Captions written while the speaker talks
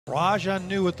Rajan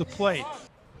New at the plate.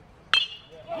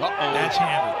 That's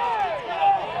hammered.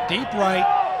 Deep right.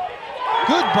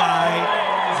 Goodbye.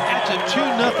 That's a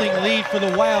 2-0 lead for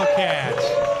the Wildcats.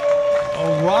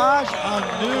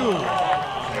 Rajan New.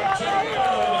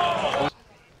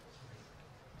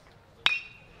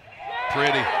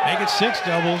 Pretty. Make it 6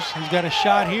 doubles. He's got a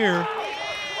shot here.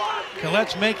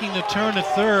 Collette's making the turn to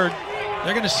third.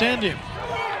 They're going to send him.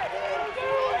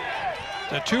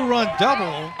 The 2-run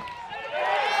double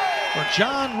for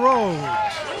John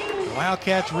Rhodes. The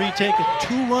Wildcats retake a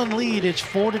 2-run lead. It's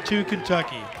 4-2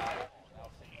 Kentucky.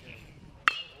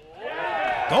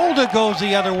 Golda goes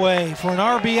the other way for an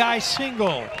RBI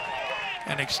single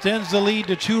and extends the lead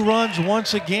to 2 runs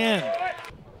once again.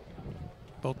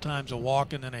 Both times a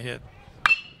walk and then a hit.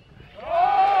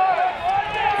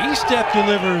 Estep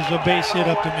delivers a base hit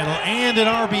up the middle and an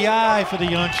RBI for the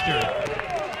youngster.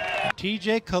 And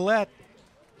TJ Collette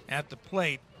at the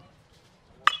plate.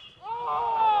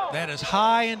 That is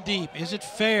high and deep. Is it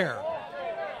fair?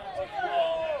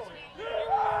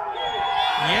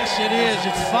 Yes, it is.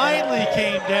 It finally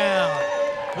came down.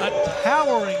 A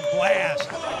towering blast.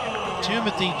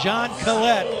 Timothy John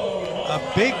Collette, a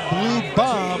big blue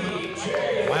bomb.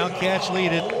 Wildcats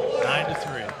lead it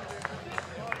 9-3.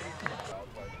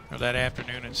 Or that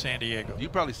afternoon in San Diego. You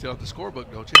probably still have the scorebook,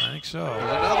 don't you? I think so. There's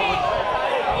another one.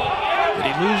 Did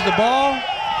he lose the ball?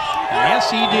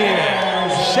 Yes, he did.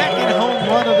 Second home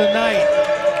run of the night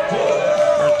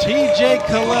for TJ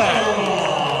Collette.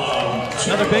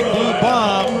 Another big blue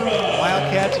bomb.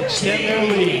 Wildcats extend their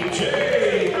lead.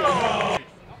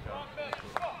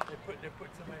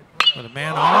 With a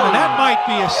man on, and that might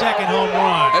be a second home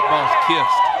run. That ball's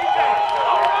kissed.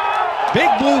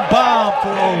 Big blue bomb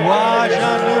for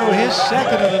Rajan New, his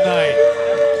second of the night.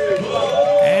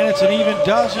 And it's an even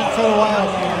dozen for the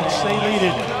Wildcats. They lead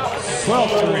it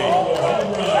 12-3.